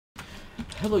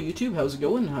Hello YouTube, how's it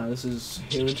going? This is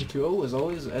Halo220 as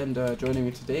always, and joining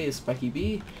me today is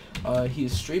FTB.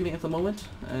 He's streaming at the moment,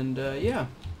 and yeah.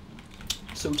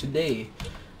 So today,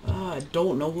 I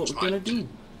don't know what we're gonna do.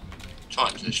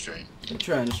 Trying to stream.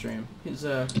 Trying to stream. He's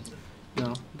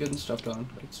getting stuff done.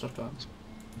 Get stuff done.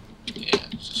 Yeah,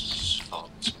 it's just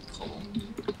fun, cool.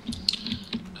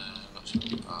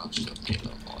 Still get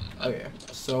that one. Okay,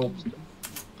 so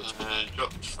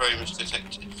Dropped frames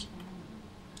detected.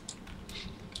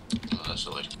 Oh, that's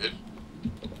always good.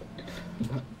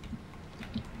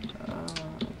 I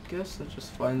guess it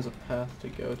just finds a path to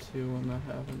go to when that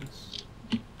happens.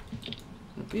 To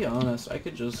be honest, I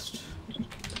could just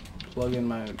plug in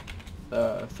my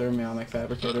thermionic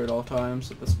fabricator at all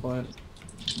times at this point.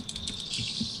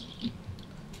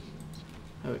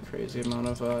 I have a crazy amount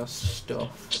of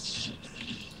stuff.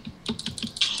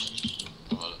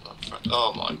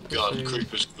 Oh my god,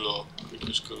 creepers galore,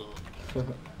 creepers galore.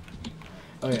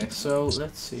 Okay, so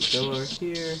let's see, go over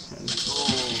here, and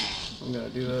I'm gonna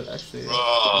do that, actually,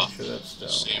 Raw. make sure that's down.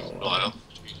 Seems right off.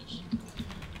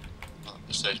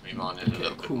 That saves me mining a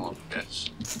little bit more, yes.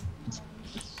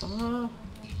 Then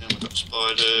we've got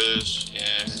spiders,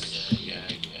 yeah.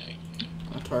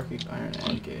 Autarkic iron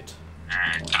and gate.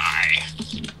 Die.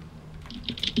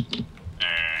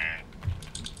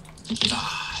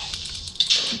 Die.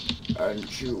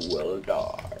 And you will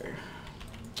die.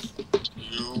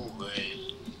 You will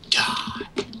die.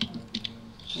 I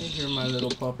hear my little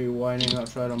puppy whining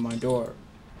outside on my door.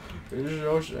 It's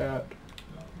so sad.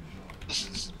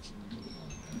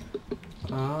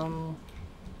 No,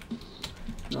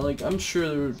 like, I'm sure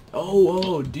there were...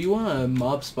 Oh, do you want a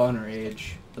mob spawner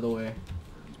age, by the way?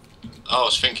 I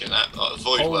was thinking that, like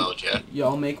Void World, yeah? Yeah,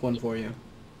 I'll make one for you.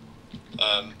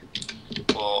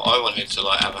 Well, I wanted to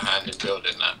like have a hand in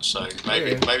building that, so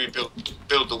maybe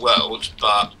build the world,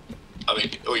 but I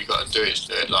mean, all you got to do is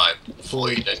do it like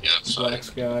void, and yeah, so black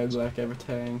sky, black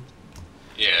everything.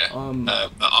 yeah.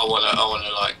 But I wanna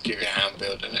like give you a hand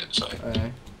building it, so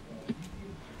okay.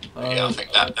 yeah, I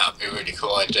think that'd be a really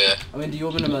cool idea. I mean, do you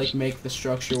want me to like make the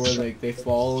structure where like they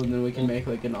fall, and then we can make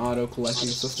like an auto collecting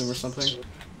system or something?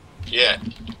 Yeah.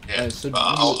 So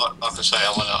but like I say,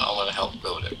 I wanna help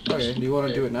build it. Okay. Do you want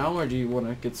to do it now, or do you want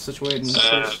to get situated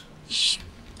first?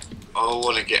 I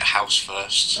want to get a house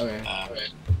first. Okay.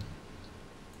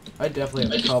 I definitely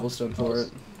have the cobblestone for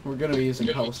it. We're gonna be using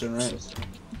cobblestone, right?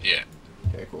 Yeah.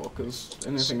 Okay, cool. Because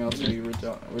anything else would be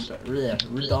ridiculous.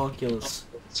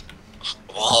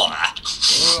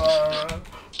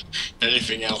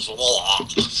 Anything else?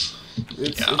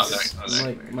 It's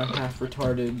like my half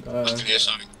retarded. I can hear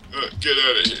something. Get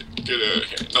out of here! Get out of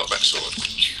here! Not that sword.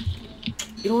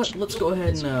 You know what? Let's go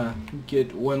ahead and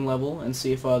get one level and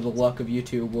see if the luck of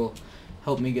YouTube will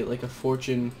help me get like a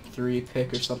Fortune 3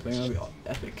 pick or something. That'd be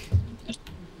epic.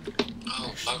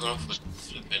 Oh, bugger off with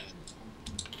flipping.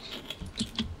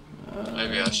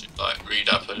 Maybe I should like read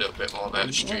up a little bit more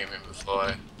about streaming before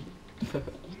I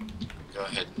go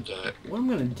ahead and do it. What I'm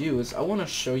gonna do is I want to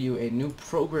show you a new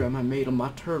program I made on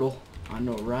my turtle. I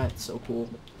know, right? So cool.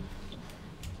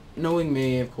 Knowing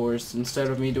me, of course, instead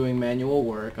of me doing manual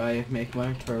work, I make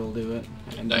my turtle do it,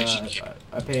 and I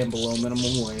pay him below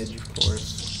minimum wage, of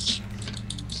course.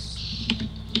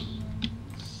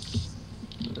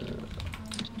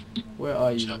 Where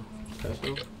are you?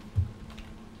 Turtle.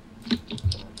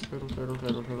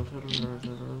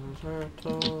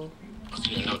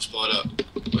 Okay, not spot up.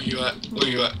 Where you at? Where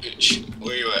you at, bitch?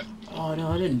 Where you at? Oh no,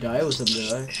 I didn't die with him,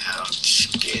 did I?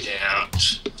 Get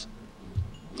out.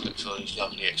 Looks like these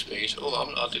lovely XPs. Oh, I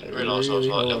didn't realise I was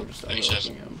like level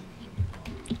 27.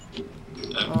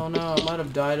 Oh no, I might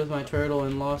have died with my turtle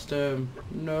and lost him.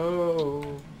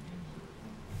 No.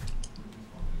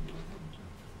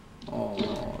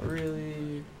 Oh,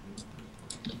 really?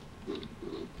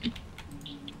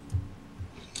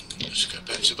 Let's go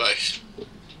back to base.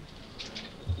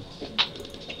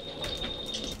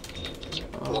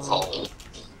 Walk hole.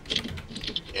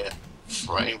 Yeah,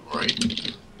 frame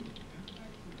rate.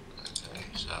 Okay,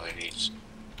 so he needs.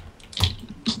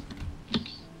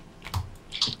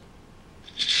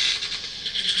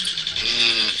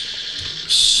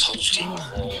 Salty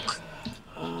pork.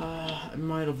 I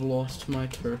might have lost my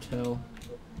turtle.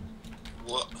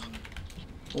 What?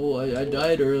 Well, I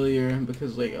died earlier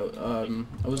because like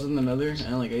I was in the nether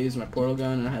and like I used my portal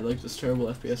gun and I had like this terrible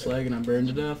FPS lag and I burned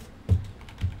to death.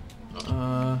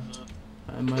 I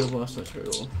might have lost my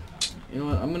turtle. You know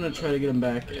what? I'm gonna try to get him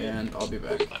back and I'll be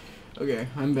back. Okay,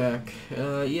 I'm back.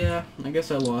 Yeah, I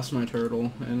guess I lost my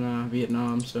turtle in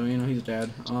Vietnam, so you know he's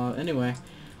dead. Anyway,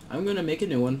 I'm gonna make a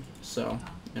new one. So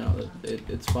you know,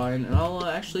 it's fine. And I'll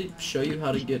actually show you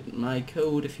how to get my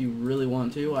code if you really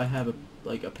want to. I have a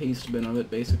paste bin of it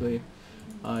basically,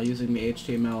 using the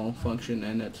HTML function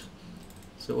in it.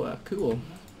 So cool.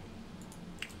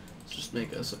 Let's just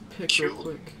make us a pic real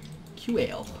quick.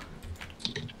 QL.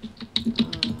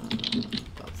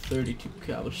 About 32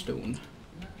 cobblestone.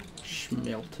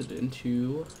 Smelted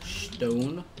into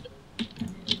stone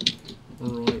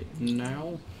right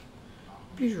now.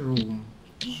 Boom,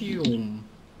 boom,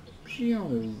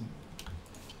 boom.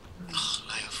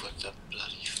 Lay off with the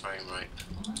bloody frame rate.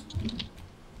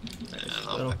 And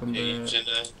Welcome back.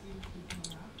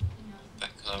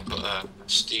 Back I've got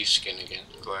Steve skin again.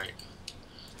 Great.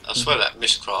 I swear that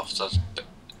Mistcraft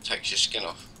takes your skin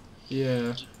off.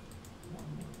 Yeah.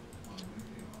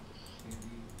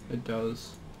 It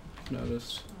does.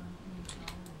 Notice.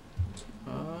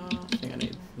 I think I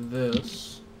need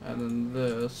this, and then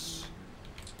this.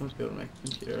 I won't be able to make a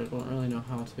computer. I don't really know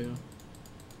how to.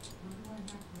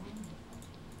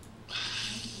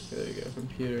 Okay, there you go,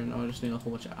 computer. Now I just need a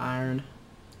whole bunch of iron.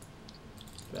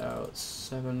 About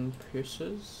 7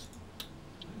 pieces.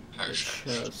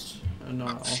 Chest. And now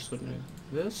I also need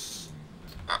this.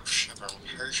 About 7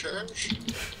 pieces.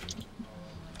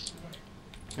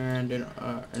 And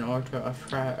an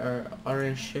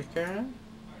orange chicken.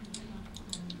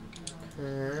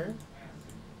 Okay.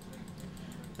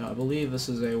 Now I believe this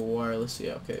is a wireless.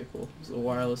 Yeah, okay, cool. It's a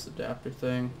wireless adapter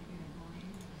thing.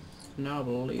 Now I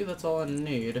believe that's all I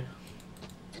need.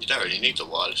 You don't really need the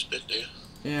wireless bit, do you?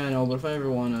 Yeah, I know, but if I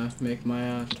ever want to make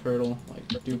my turtle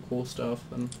like do cool stuff,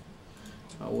 then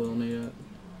I will need it.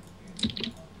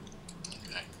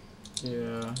 Okay.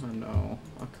 Yeah, I know.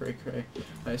 Oh, cray.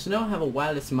 Alright, so now I have a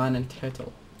wireless mining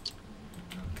turtle.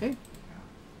 Okay.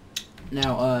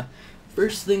 Now,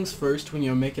 first things first, when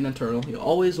you're making a turtle, you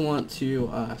always want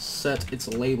to set its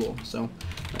label. So,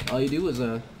 all you do is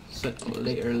set a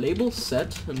label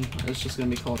set, and it's just gonna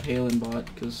be called HalenBot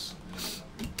because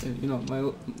you know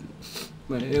my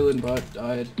HalenBot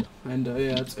died, and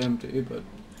yeah, it's empty, but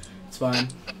it's fine.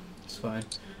 It's fine.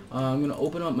 I'm gonna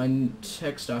open up my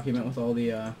text document with all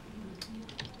the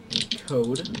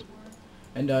code,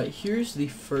 and here's the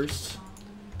first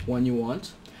one you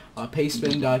want.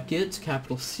 Pastebin.get,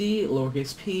 capital C,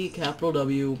 lowercase p, capital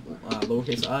W,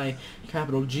 lowercase I,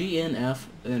 capital G, N, F,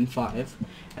 and 5,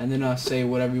 and then say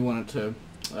whatever you want it to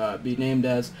be named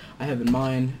as. I have in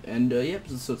mind, and yep,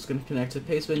 so it's going to connect to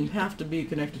Pastebin. You have to be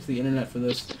connected to the internet for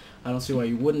this. I don't see why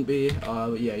you wouldn't be,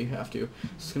 but yeah, you have to. So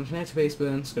it's going to connect to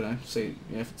Pastebin. It's going to say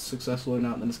if it's successful or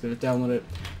not, then it's going to download it.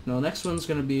 Now the next one's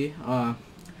going to be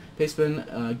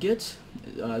Pastebin get.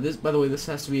 This, by the way, this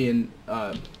has to be in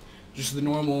just the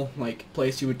normal like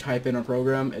place you would type in a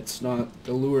program. It's not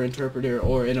the Lure interpreter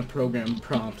or in a program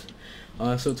prompt.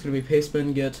 So it's going to be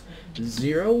Pastebin get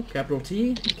 0, capital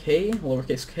T, K,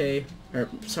 lowercase k, or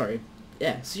sorry,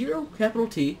 yeah, 0, capital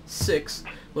T, 6,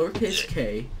 lowercase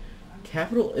k,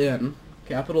 capital N,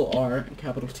 capital R,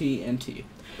 capital T, and T.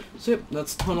 So yep,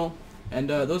 that's tunnel, and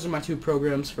those are my 2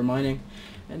 programs for mining,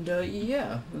 and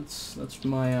yeah, that's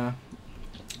my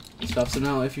stuff. So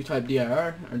now if you type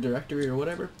dir or directory or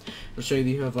whatever, it'll show you that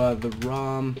you have the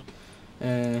ROM.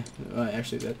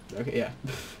 Actually, that okay, yeah,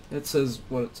 it says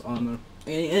what it's on there.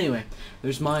 Anyway,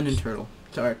 there's mine and turtle,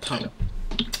 or tunnel.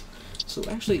 So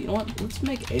actually, you know what? Let's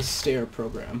make a stair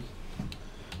program.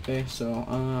 Okay, so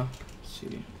let's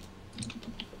see.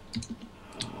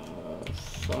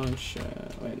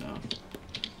 Function. Wait, no.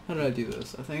 How did I do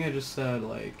this? I think I just said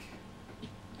like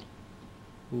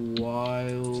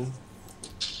while.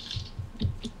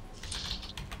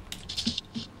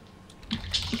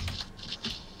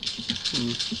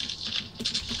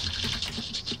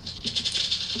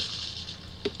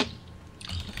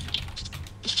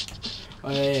 Oh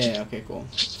yeah, okay, cool.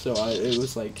 So it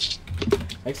was like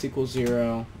x equals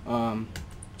 0, and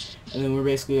then we're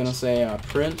basically gonna say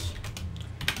print,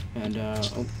 and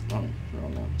wrong one.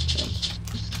 Print.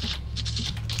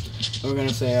 We're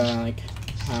gonna say like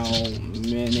how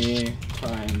many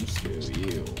times do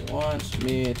you want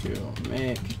me to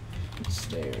make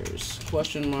stairs?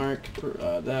 Question mark.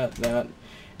 That, and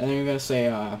then you're gonna say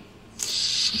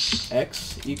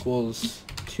x equals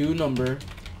 2 number.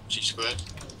 G squared.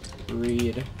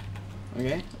 Read.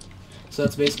 Okay, so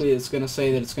that's basically, it's going to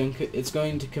say that it's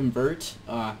going to convert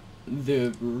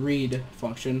the read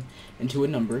function into a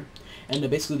number, and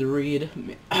basically the read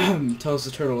tells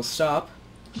the turtle to stop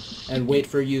and wait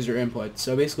for user input.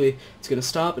 So basically it's going to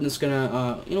stop, and it's going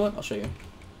to you know what, I'll show you.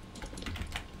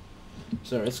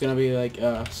 So it's going to be like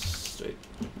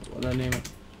what did I name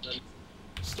it?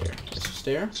 Stair. It's a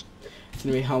stair. It's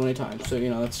going to be how many times. So you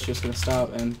know, that's just going to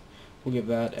stop, and we'll give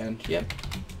that, and yep.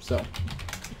 So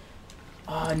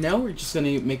Now we're just going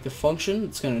to make the function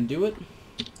that's going to do it.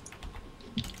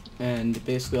 And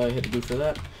basically all you have to do for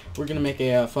that, we're going to make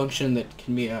a function that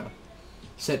can be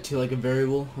set to like a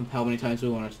variable of how many times we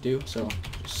want it to do. So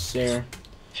just stare.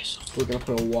 We're going to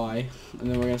put a y, and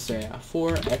then we're going to say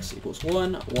for x equals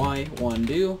 1, y 1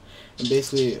 do. And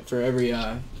basically for every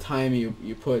time you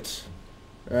put,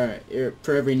 for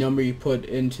every number you put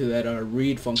into that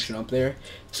read function up there,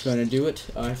 it's going to do it.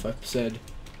 If I said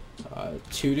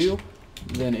to do,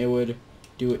 then it would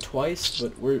do it twice,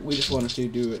 but we just wanted to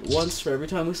do it once for every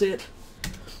time we say it.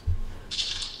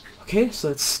 Okay, so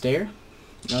that's stare.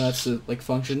 Now that's the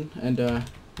function, and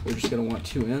we're just going to want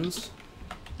two ends.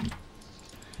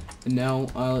 And now,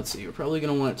 let's see, we're probably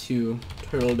going to want to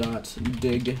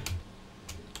turtle.dig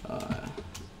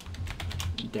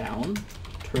down,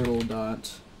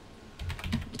 let's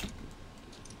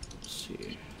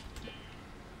see,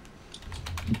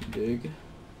 dig,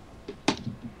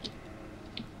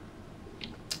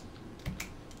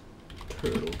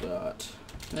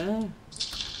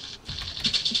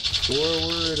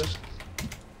 forward,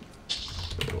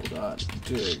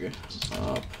 turtle.dig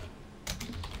up,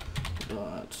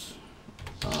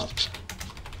 up.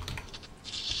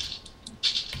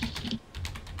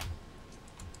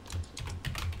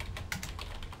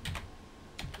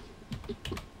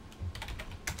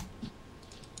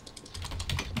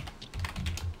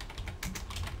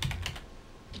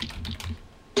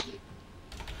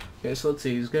 Okay, so let's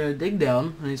see, he's going to dig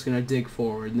down, and he's going to dig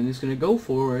forward, and then he's going to go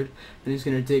forward, and he's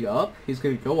going to dig up, he's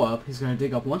going to go up, he's going to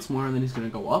dig up once more, and then he's going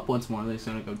to go up once more, and then he's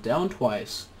going to go down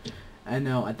twice. And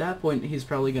now, at that point, he's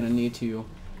probably going to need to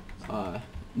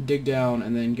dig down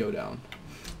and then go down.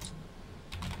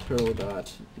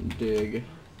 Turtle.dig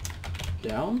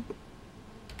down,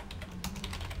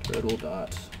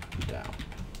 turtle.down.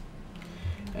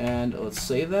 And let's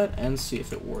save that and see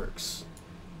if it works.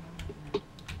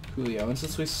 Coolio. And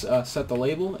since we set the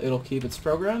label, it'll keep its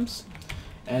programs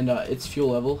and its fuel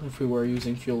level if we were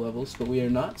using fuel levels, but we are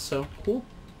not, so cool.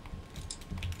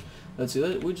 Let's see,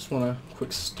 we just want a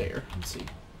quick stare. Let's see.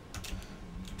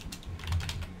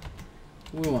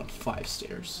 We want 5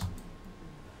 stairs.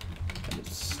 And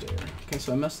it's stare. Okay,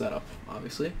 so I messed that up,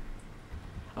 obviously.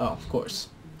 Oh, of course.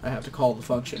 I have to call the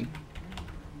function.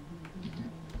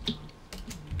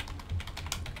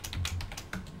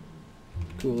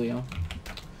 Coolio.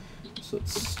 So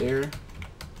let's stare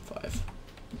 5.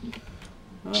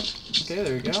 Oh, okay,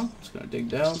 there we go. It's gonna dig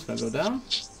down, it's gonna go down.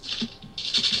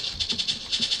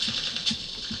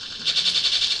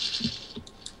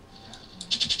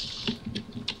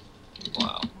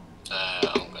 Wow.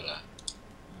 I'm gonna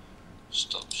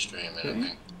stop streaming.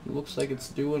 Okay. It looks like it's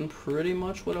doing pretty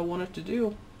much what I want it to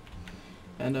do.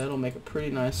 And it'll make a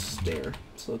pretty nice stare.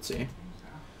 So let's see.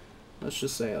 Let's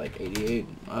just say like 88.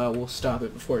 We'll stop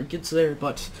it before it gets there,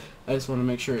 but I just want to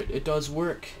make sure it does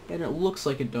work, and it looks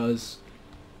like it does.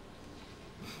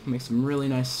 Make some really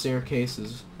nice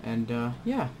staircases, and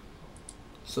yeah.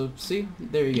 So see,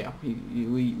 there you go.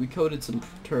 We coded some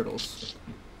turtles.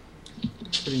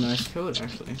 Pretty nice code,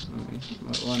 actually. I mean,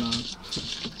 why not?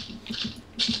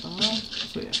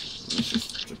 So yeah,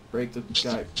 let's just break the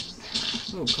guy.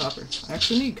 Oh, copper. I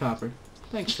actually need copper.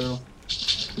 Thanks, turtle.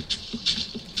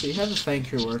 So you have to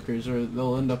thank your workers, or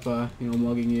they'll end up,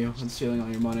 mugging you and stealing all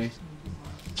your money.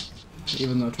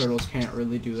 Even though turtles can't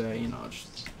really do that,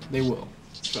 they will.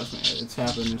 Trust me, it's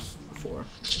happened before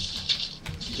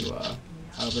to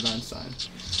Albert Einstein.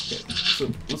 Okay,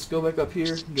 so let's go back up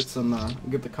here, get some,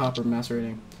 get the copper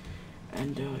macerating,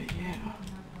 and yeah.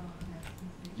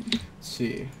 Let's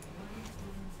see.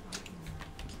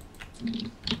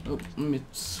 Oh, let me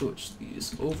switch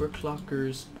these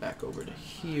overclockers back over to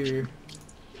here.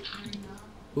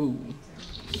 Ooh,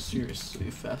 seriously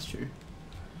faster.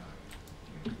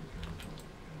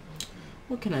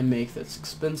 What can I make that's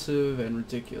expensive and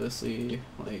ridiculously,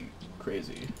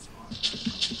 crazy?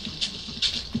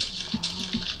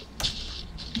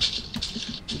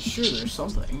 I'm sure there's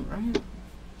something, right?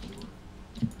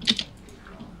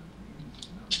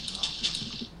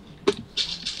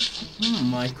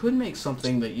 I could make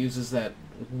something that uses that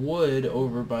wood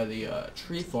over by the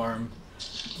tree farm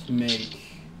to make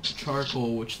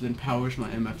charcoal, which then powers my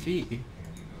MFE.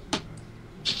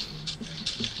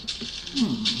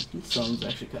 This sounds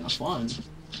actually kind of fun.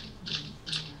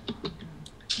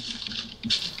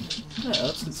 Yeah,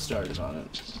 let's get started on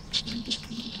it.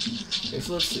 Okay,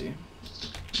 so let's see.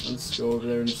 Let's go over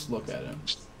there and just look at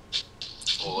it.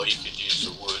 Or you could use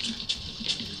the wood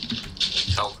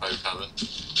in cocoa oven.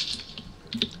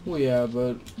 Well, yeah,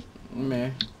 but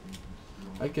meh.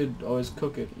 I could always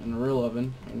cook it in a real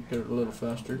oven and get it a little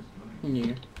faster.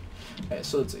 Yeah. Okay,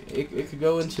 so let's see. It could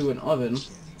go into an oven,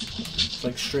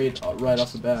 like straight right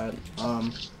off the bat.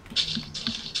 Let's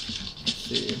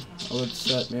see. I would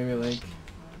set maybe like.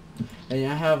 And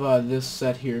I have this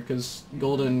set here because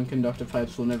golden conductive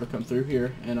pipes will never come through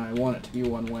here, and I want it to be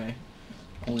one way,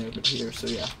 only over here. So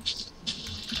yeah,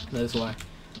 that is why.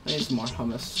 I need some more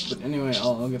hummus, but anyway,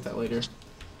 I'll get that later.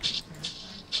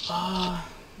 I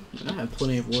have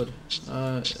plenty of wood.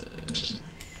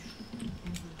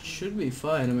 Should be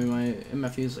fine. I mean, my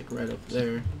MFE is like right up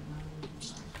there.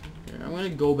 Here, I'm gonna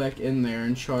go back in there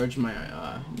and charge my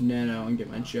nano and get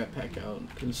my jetpack out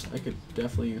because I could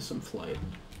definitely use some flight.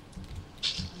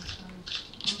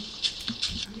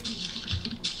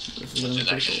 This is gonna be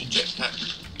pretty cool. Jetpack?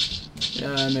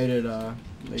 Yeah, I made it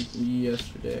like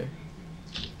yesterday.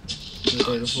 The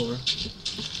day before.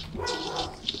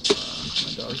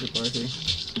 My dogs are barking.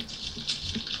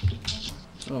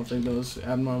 I don't think that was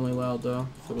abnormally loud though.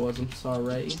 If it wasn't,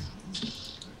 sorry.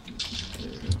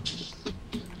 There we go.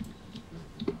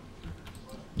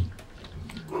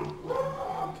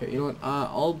 Okay, you know what?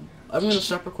 I'm gonna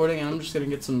stop recording and I'm just gonna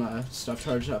get some stuff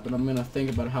charged up, and I'm gonna think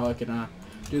about how I can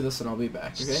do this, and I'll be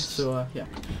back. Okay? So yeah.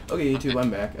 Okay, YouTube,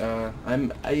 I'm back. I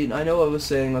know I was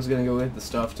saying I was gonna go get the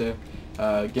stuff to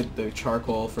get the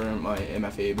charcoal for my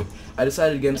MFA, but I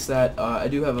decided against that. I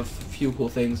do have a few cool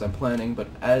things I'm planning, but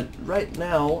right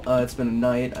now, it's been a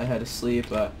night. I had to sleep.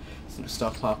 Some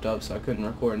stuff popped up, so I couldn't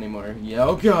record anymore. Yeah,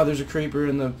 oh god, there's a creeper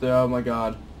in the oh my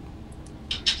god.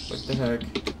 What the heck?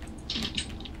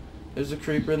 There's a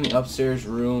creeper in the upstairs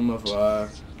room of, Oh,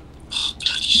 bloody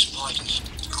spiders.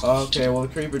 Okay, well the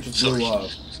creeper just blew up.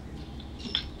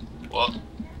 What?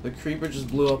 The creeper just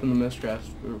blew up in the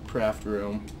Mistcraft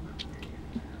room.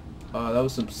 That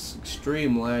was some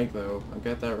extreme lag though. I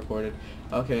got that recorded.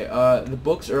 Okay, the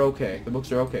books are okay. The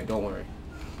books are okay, don't worry.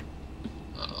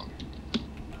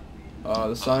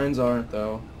 The signs aren't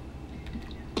though.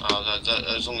 Oh,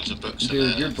 as long as the books are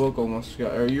Dude, there. your book almost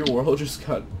got, or your world just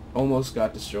almost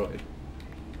got destroyed.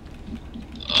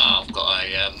 Oh, I've got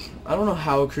a, I don't know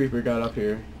how a creeper got up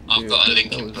here. I've Dude, got a that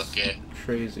linking was book here.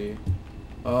 Crazy.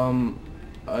 I'm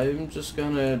just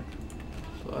gonna,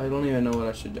 I don't even know what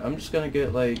I should do. I'm just gonna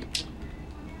get like,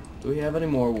 do we have any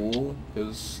more wool?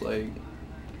 Cause like,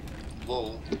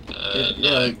 Wool? yeah, No.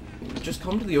 like, just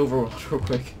come to the overworld real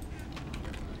quick.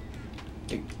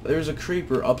 Like, there's a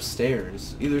creeper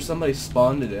upstairs. Either somebody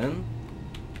spawned it in.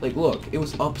 Like, look, it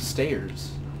was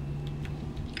upstairs.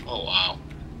 Oh, wow.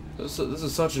 This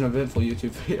is such an eventful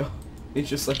YouTube video. He's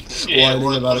just like Yeah,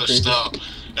 whining about a what a creeper. start.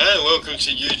 And welcome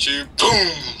to YouTube.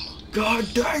 Boom! God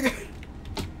dang it!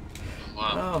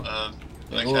 Wow. Oh.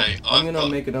 Okay, Well, I'm I've gonna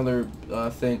got, make another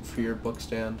thing for your book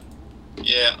stand.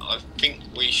 yeah, I think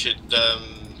we should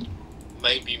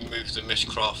maybe move the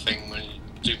Mistcraft thing when you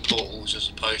do portals as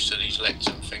opposed to these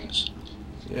lectern things.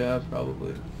 Yeah,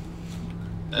 probably.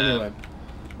 Anyway,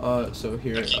 so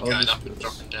here, I keep I'll going just up do and this.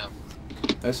 dropping down.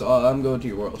 Okay, so I'm going to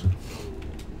your world.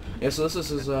 Yeah, so this is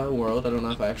his world. I don't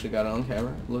know if I actually got it on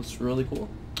camera. It looks really cool.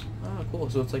 Ah, cool.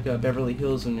 So it's like Beverly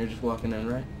Hills and you're just walking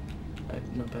in, right?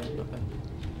 Right, not bad, not bad.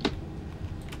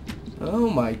 Oh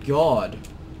my god.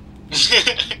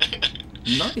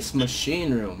 Nice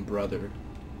machine room, brother.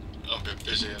 I'm a bit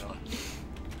busy, aren't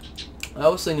I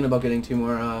was thinking about getting 2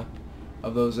 more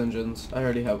of those engines. I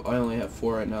only have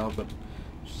 4 right now, but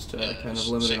just kind of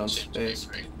limited on space.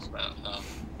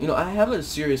 You know, I have a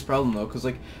serious problem though, because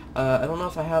like, I don't know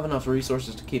if I have enough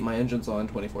resources to keep my engines on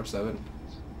 24/7.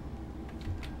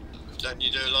 Don't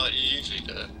you do it like you usually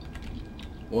do it?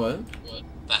 What? What?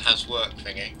 That has work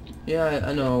thingy. Yeah,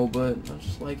 I know, but I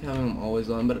just like having them always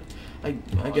on. But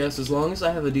I guess as long as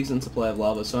I have a decent supply of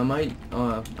lava, so I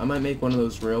might make one of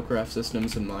those railcraft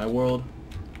systems in my world,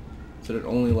 so that it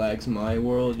only lags my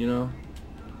world, you know?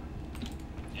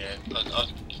 Yeah,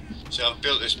 see, I've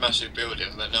built this massive building,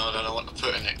 but now I don't know what to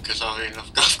put in it because I've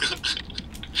got.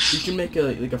 You can make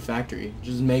a factory,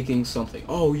 just making something.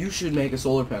 Oh, you should make a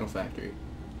solar panel factory.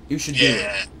 You should do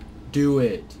it. Do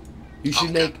it. You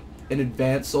should make an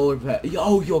advanced solar panel.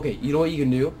 Oh, okay. You know what you can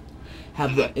do?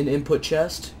 Have an input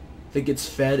chest that gets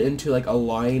fed into like a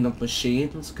line of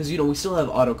machines, because you know we still have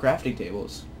auto crafting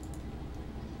tables.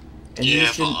 And yeah, you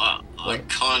should, but I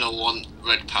kind of want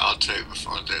red power too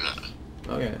before I do that.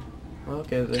 Okay.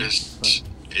 Okay. Because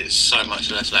it's so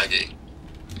much less laggy.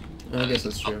 I guess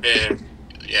that's true. Up here,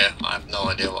 yeah, I have no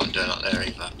idea what I'm doing up there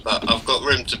either. But I've got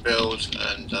room to build,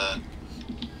 and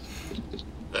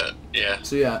but yeah.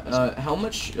 So yeah, how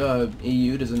much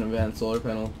EU does an advanced solar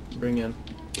panel bring in?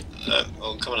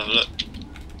 Well, come and have a look.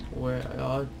 Where?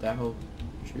 Oh, that whole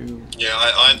true. Yeah,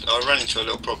 I ran into a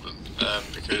little problem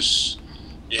because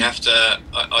you have to.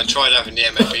 I tried having the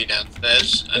MFE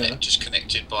downstairs, and it just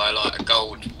connected by like a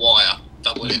gold wire,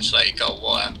 double insulated gold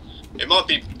wire. It might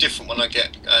be different when I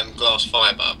get glass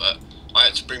fibre, but I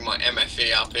had to bring my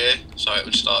MFE up here so it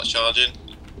would start charging.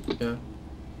 Yeah.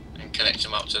 And connect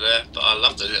them up to there. But I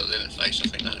love the little interface. I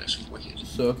think that looks wicked.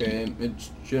 So okay, it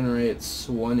generates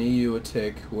 1 EU a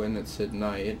tick when it's at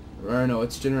night. Or no,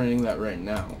 it's generating that right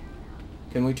now.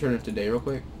 Can we turn it to day real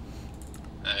quick?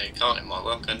 You can't in my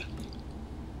world, can you?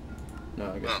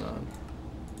 No, I guess not.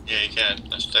 Yeah, you can.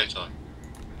 That's daytime.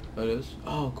 Oh, it is?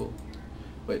 Oh, cool.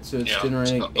 Wait, so it's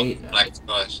generating 8 now. Black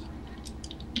skies.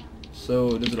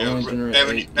 So does it only generate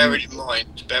 8?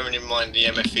 Bearing in mind the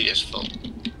MFE is full.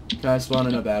 Can I spawn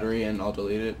in a battery and I'll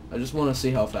delete it? I just want to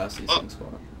see how fast these things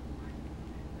spawn.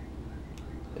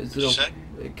 Is it okay?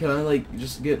 Can I like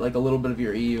just get like a little bit of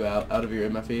your EU out of your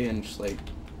MFE and just like?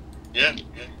 Yeah.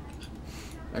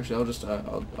 Actually, I'll just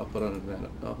I'll put on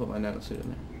I'll put my nanosuit in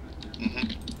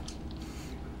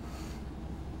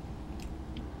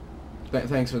there.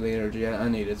 Thanks for the energy. I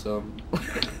need it some.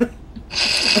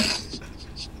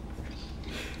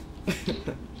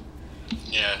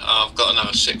 Yeah, I've got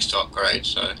another 6 to upgrade,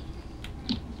 so.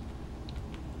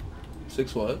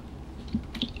 6 what?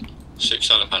 6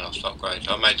 solar panels to upgrade.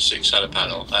 I made 6 solar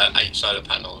panels, 8 solar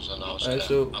panels, and I was.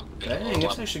 So dang,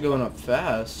 it's actually going up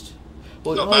fast.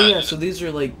 Well, Not oh bad, yeah, so these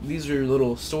are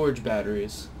little storage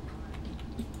batteries.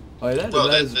 Oh, yeah, that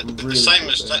is really the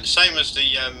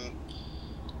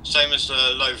same as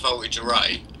the low voltage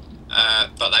array,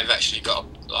 but they've actually got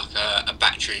like a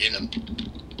battery in them.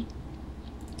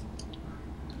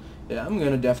 Yeah, I'm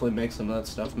gonna definitely make some of that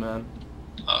stuff, man.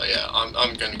 Oh yeah,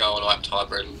 I'm gonna go all the way up to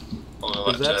hybrid, all the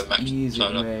way up that's to max easy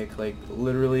solar. to make. Like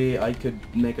literally, I could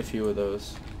make a few of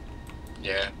those.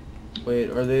 Yeah. Wait,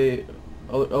 are they?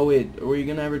 Oh wait, were you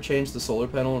gonna ever change the solar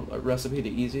panel recipe to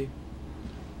easy?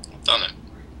 I've done it.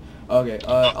 Okay,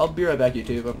 I'll be right back,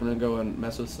 YouTube. I'm gonna go and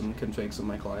mess with some configs of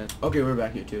my client. Okay, we're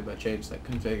back, YouTube. I changed that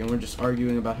config, and we're just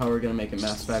arguing about how we're gonna make a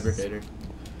mass fabricator.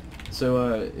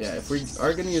 So, yeah, if we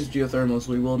are gonna use geothermals,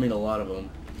 we will need a lot of them.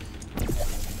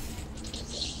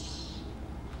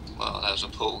 Well, that was a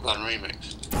Portal Gun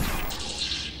remix.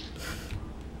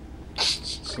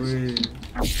 Sweet.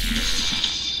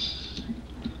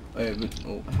 Wait,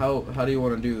 but how do you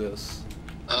want to do this?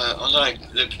 I don't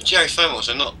know, the geothermals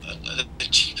are not the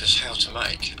cheapest how to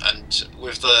make, and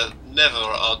with the nether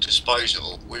at our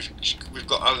disposal, we've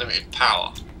got unlimited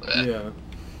power there. Yeah,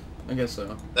 I guess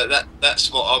so. That's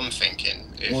what I'm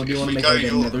thinking. Well, do you want to make like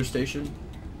a nether station?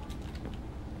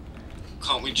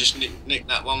 Can't we just nick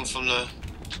that one from the...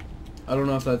 I don't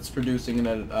know if that's producing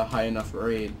at a high enough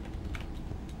rate.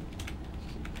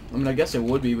 I mean, I guess it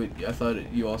would be, but I thought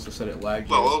you also said it lagged.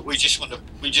 Well, we just want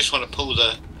to pull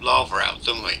the lava out,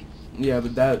 don't we? Yeah,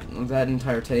 but that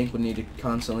entire tank would need to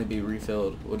constantly be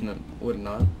refilled, wouldn't it? Would it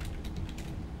not?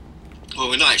 Well,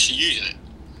 we're not actually using it.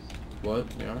 What?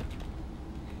 We are?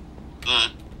 No.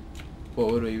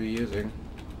 What would we be using?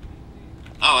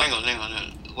 Oh, hang on.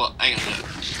 What? Hang on.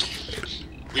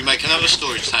 We make another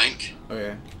storage tank.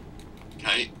 Okay.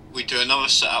 Okay. We do another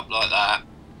setup like that.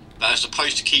 But as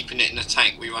opposed to keeping it in the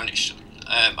tank, we run it.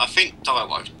 I think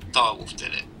Direwolf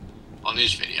did it on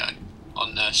his video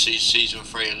on season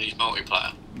 3 on his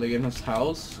multiplayer. They gave us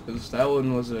house because that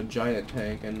one was a giant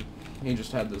tank, and he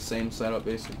just had the same setup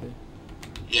basically.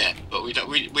 Yeah, but we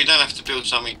don't have to build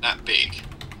something that big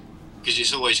because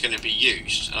it's always going to be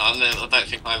used. And I don't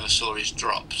think I ever saw his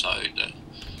drop, so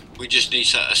we just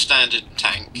need a standard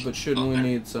tank. But shouldn't we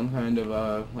need some kind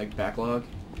of like backlog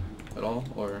at all,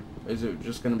 or is it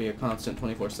just going to be a constant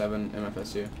 24/7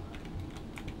 MFSU?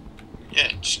 Yeah,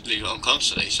 just leave it on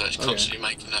constantly, so it's constantly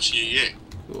making us UU.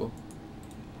 Cool.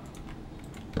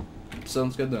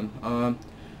 Sounds good then.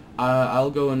 I'll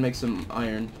go and make some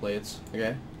iron plates.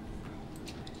 Okay.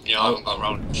 Yeah, I haven't got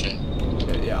rolling machine.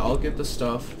 Okay, yeah, I'll get the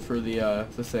stuff for the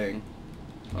thing.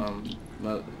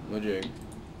 My jig.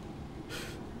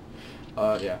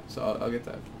 Yeah, so I'll get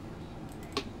that.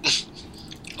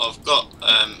 I've got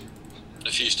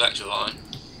a few stacks of iron.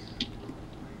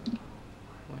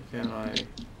 Why can't I?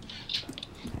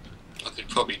 I could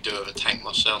probably do with a tank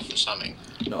myself or something.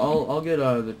 No, I'll get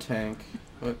the tank.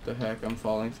 What the heck? I'm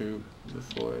falling through the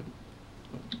floor.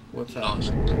 What's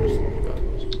happening?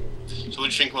 So what do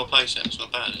you think of my place then? It's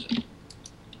not bad, is it?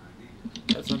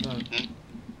 That's not bad.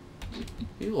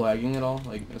 Are you lagging at all?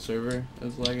 Like a server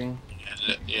is lagging?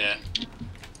 Yeah.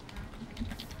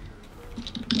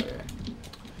 Okay.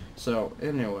 So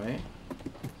anyway.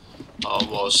 I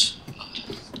was.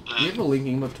 Do you have a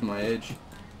linking up to my edge?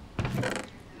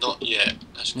 Not yet.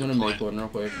 That's a good I'm gonna point. make one real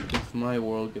quick. If my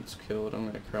world gets killed, I'm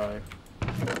gonna cry.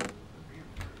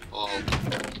 Well,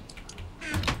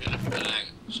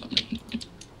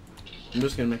 I'm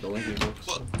just gonna make a linking book.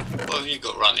 So. What have you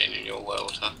got running in your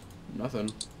world, huh?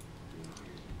 Nothing.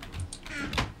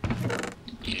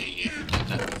 Yeah.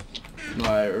 No,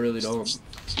 I really don't.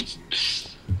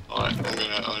 Alright, I'm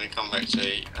gonna come back to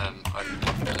the home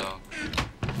and I'll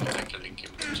make a link in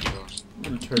to yours. I'm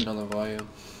gonna turn down the volume.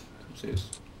 Oopsies.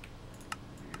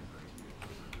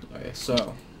 Okay,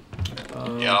 so.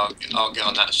 Yeah, I'll get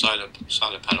on that solar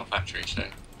panel factory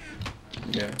soon.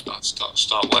 Yeah. I'll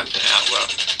start working it out.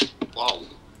 Well, whoa.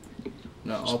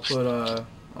 No, I'll put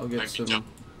I'll get some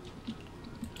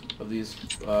of these.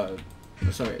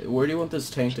 Sorry, where do you want this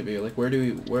tank to be? Like, where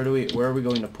are we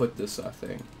going to put this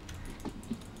thing?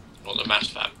 What, the mass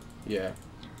fab? Yeah.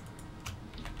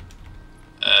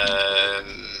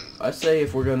 I say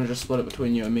if we're gonna just split it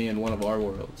between you and me in one of our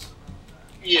worlds.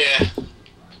 Yeah.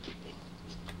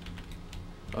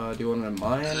 Do you want it in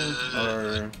mine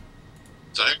or?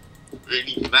 Don't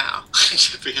really matter,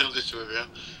 to be honest with you.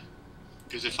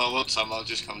 Because if I want some, I'll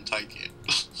just come and take it.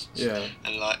 Yeah.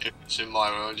 And like, if it's in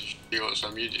my world, if you want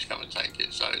some, you just come and take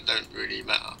it. So it don't really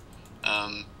matter.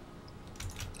 I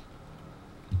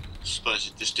suppose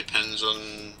it just depends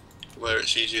on where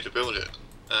it's easier to build it.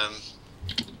 I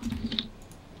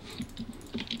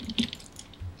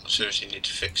seriously need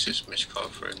to fix this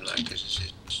miscarved room though, because this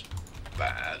is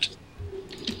bad.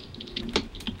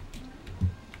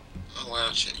 Oh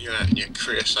wow, you're out in your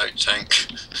creosote tank.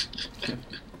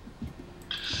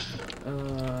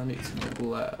 I need some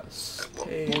glass.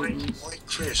 Why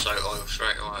creosote oil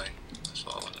straight away? That's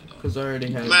what I want to know. Because I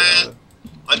already had. Man,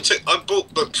 I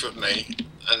brought books with me,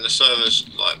 and the server's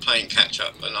like playing catch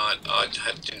up, and I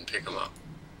didn't pick them up.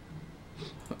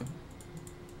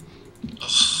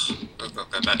 Ugh, I've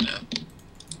got to go back now.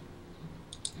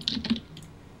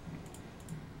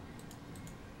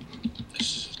 This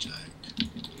is a joke.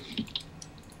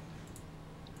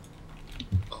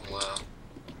 Oh wow.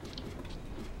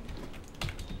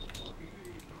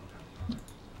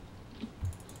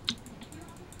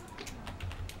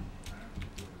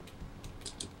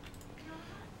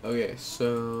 Okay,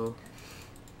 so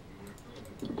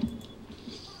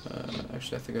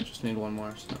actually I think I just need one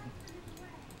more, so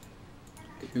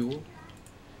cool.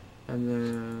 And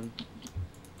then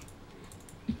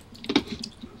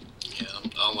Yeah,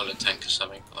 I want a tank or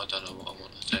something. I don't know what I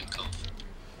want a tank of.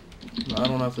 I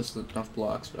don't know if this is enough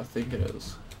blocks, but I think it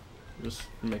is. Just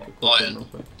make a quick one real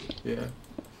quick. Yeah.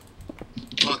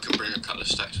 I can bring a couple of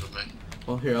stacks with me.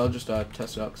 Well, here, I'll just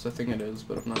test it out, because I think it is,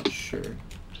 but I'm not sure.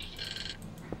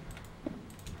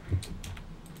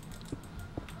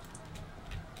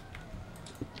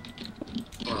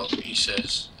 Well, he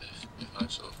says if I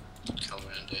sort of come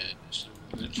around here, it's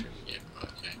literally, yeah,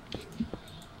 okay.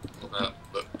 What about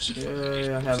books?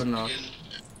 Yeah, I have enough.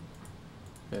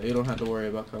 Yeah, you don't have to worry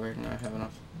about covering. I have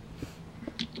enough.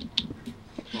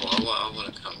 Well, I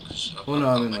want to come because. Well, no,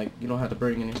 I mean like you don't have to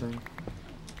bring anything.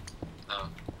 Oh.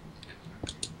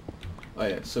 Okay. Oh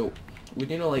yeah, so we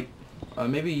need to like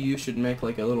maybe you should make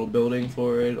like a little building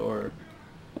for it, or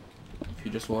if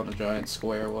you just want a giant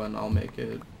square one, I'll make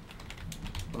it.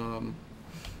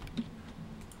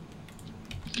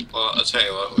 Well, I'll tell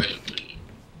you what.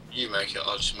 You make it.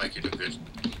 I'll just make it a bit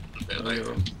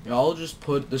later. Yeah, I'll just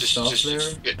put the stuff there,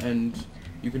 get, and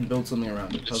you can build something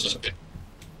around it. How's that?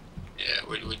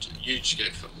 Yeah, you just get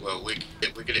it. Well, we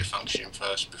get it functioning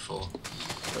first before.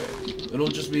 Okay. It'll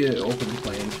just be an open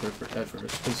plane at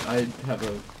first, because I have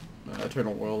a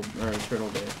eternal world or eternal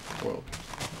day world.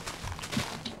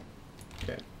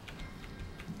 Okay.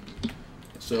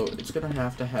 So it's gonna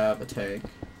have to have a tank.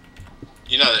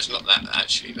 You know, there's not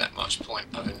actually that much point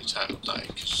having eternal day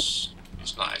because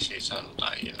it's not actually eternal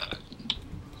day. You know.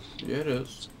 Yeah, it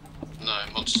is. No,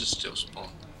 monsters still spawn.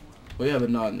 Well, yeah, but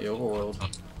not in the overworld.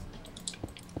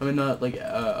 I mean, not like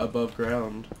above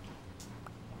ground.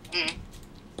 Mm.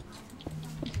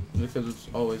 Because it's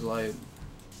always light.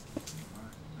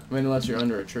 I mean, unless you're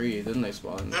under a tree, then they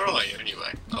spawn. Where are you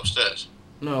anyway? Upstairs?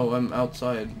 No, I'm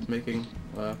outside making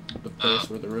the place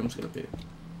where the room's gonna be.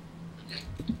 Okay.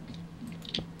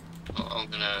 Well, I'm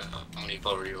gonna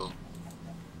borrow your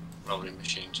rolling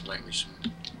machine to make me some.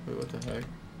 Wait, what the heck?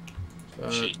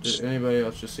 Sheets. Did anybody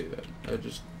else just see that?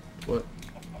 What?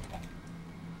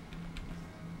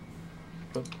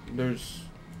 But there's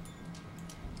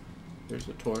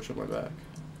a torch on my back.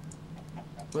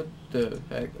 What the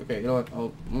heck? Okay, you know what?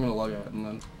 I'm gonna log out and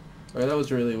then. Alright, that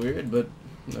was really weird, but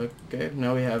okay.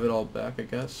 Now we have it all back, I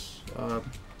guess.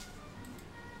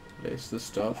 Place this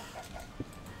stuff.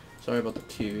 Sorry about the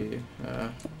TV.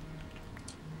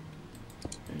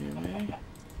 Anyway,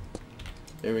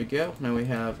 there we go. Now we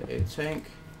have a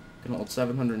tank. Can hold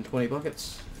 720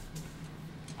 buckets.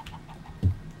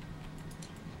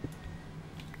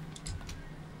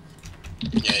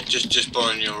 just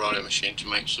borrowing your rolling machine to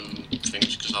make some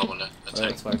things because I want a tank.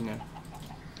 That's fine, yeah.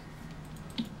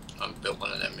 I haven't built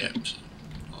one of them yet. So.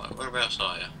 Alright, whereabouts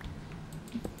are you?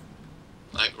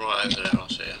 Like right over there, I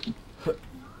see you.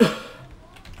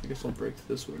 I guess I'll break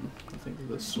this one. I think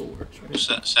this still works, right? What's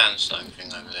that sandstone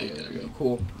thing over there? Yeah, there we go.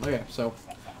 Cool. Okay, so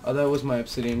that was my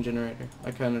obsidian generator.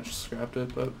 I kind of just scrapped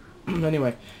it, but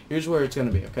anyway, here's where it's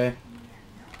gonna be. Okay.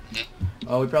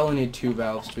 We probably need 2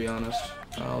 valves to be honest.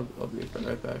 I'll be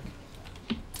right back.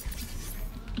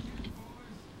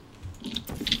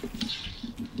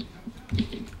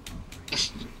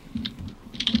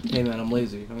 Hey man, I'm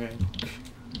lazy. Okay.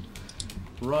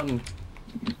 Run.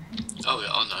 Oh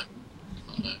yeah, I know.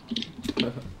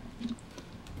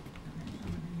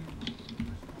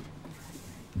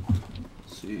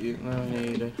 See, I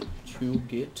need to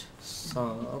get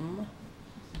some.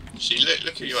 See,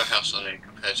 look at your house on it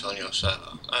compared to on your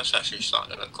server. That's actually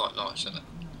starting to look quite nice, isn't it?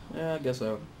 Yeah, I guess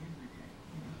so.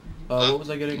 What was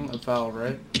I getting? A valve,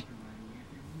 right?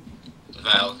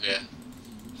 Valve, yeah.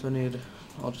 So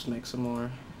I'll just make some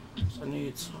more. So I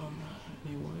need some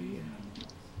anyway.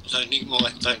 Don't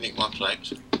nick my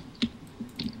plates.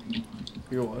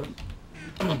 Your what?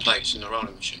 My plates in the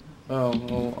rolling machine. Oh,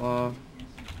 well,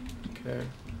 okay.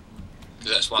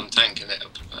 Because that's 1 tank in it,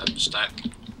 stack.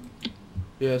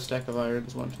 Yeah, a stack of iron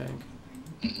is 1 tank.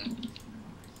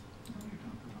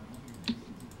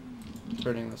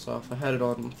 Turning this off. I had it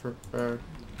on for,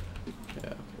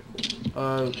 yeah,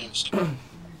 okay, cool.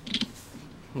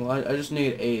 Well, I just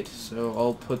need 8, so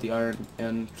I'll put the iron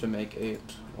in to make 8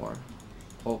 more.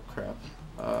 Oh crap,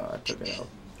 I took it out.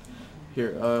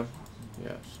 Here,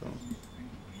 yeah, so.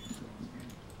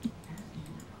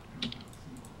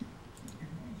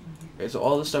 Okay, so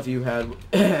all the stuff you had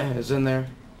is in there,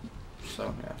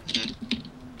 so yeah.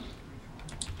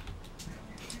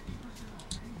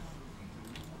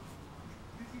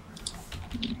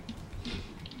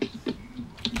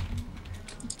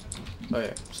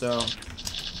 Okay, so,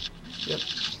 yep,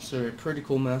 so a pretty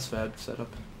cool mass fab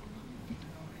setup.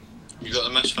 You got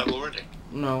the mass fab already?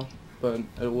 No, but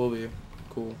it will be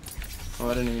cool. Oh,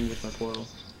 I didn't even use my portal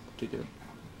to do.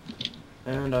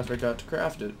 And I forgot to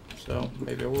craft it, so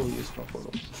maybe I will use my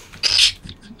portal.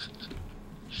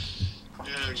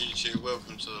 Yeah, you two,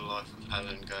 welcome to the life of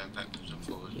Helen going backwards and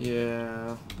forwards.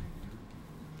 Yeah,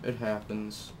 it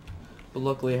happens. But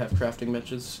luckily I have crafting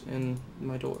benches in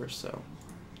my door, so.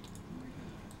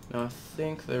 Now I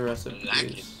think the recipe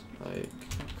is like,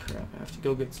 oh crap, I have to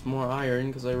go get some more iron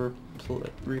because I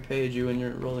repaid you in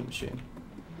your rolling machine.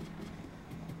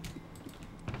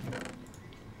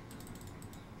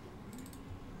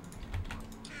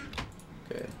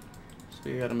 Okay, so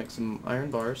you gotta make some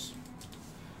iron bars.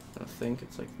 I think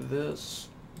it's like this.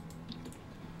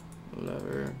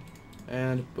 Lever.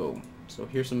 And boom. So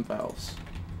here's some valves.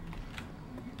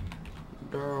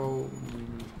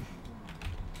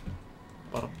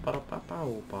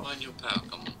 Mind your power,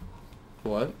 come on.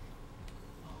 What?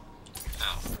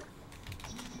 Power.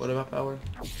 What about power?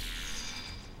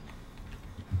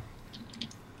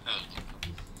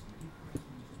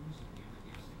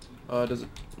 Does it,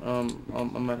 I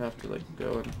might have to like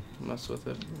go and mess with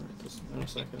it just in a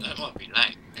second. That might be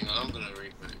lag. Hang on, I'm gonna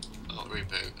reboot. Not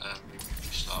reboot,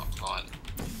 restart client.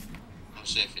 I'll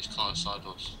see if it's client side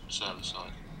or server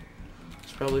side.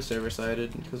 It's probably server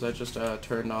sided because I just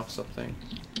turned off something.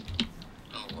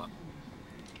 Oh, what?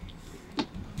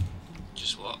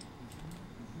 Just what?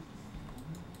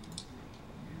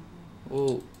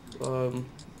 Well,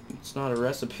 it's not a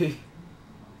recipe.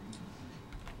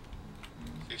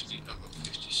 50, I've got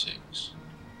 56.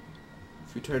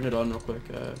 If you turn it on real quick,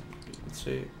 you can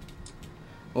see.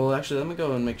 Well, actually, let me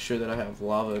go and make sure that I have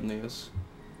lava in these.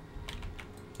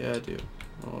 Yeah, I do.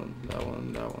 That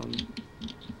one.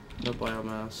 No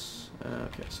biomass.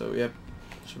 Okay, so yep,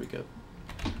 should be good.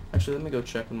 Actually, let me go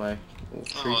check on my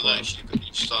free Oh, no, actually got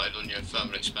you started on your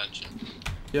thermal expansion.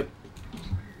 Yep.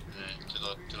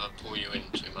 Yeah, did I pull you in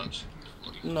too much?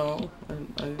 No,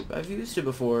 I've used it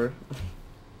before.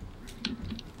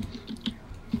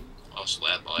 I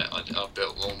swear by it. I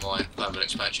built all my thermal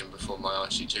expansion before my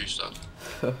IC2 stuff.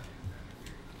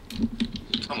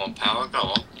 Come on, power, go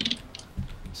on.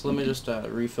 So let me just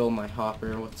refill my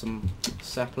hopper with some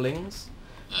saplings,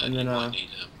 and then need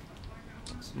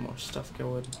some more stuff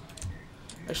going.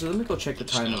 Actually, let me go check the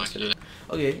time on today.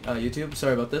 Okay, YouTube,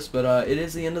 sorry about this, but it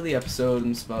is the end of the episode,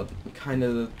 and it's about kind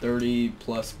of the 30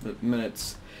 plus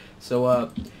minutes.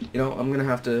 So, you know, I'm gonna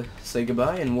have to say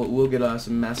goodbye, and we'll get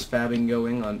some mass fabbing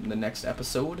going on the next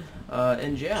episode.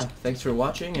 And yeah, thanks for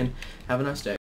watching, and have a nice day.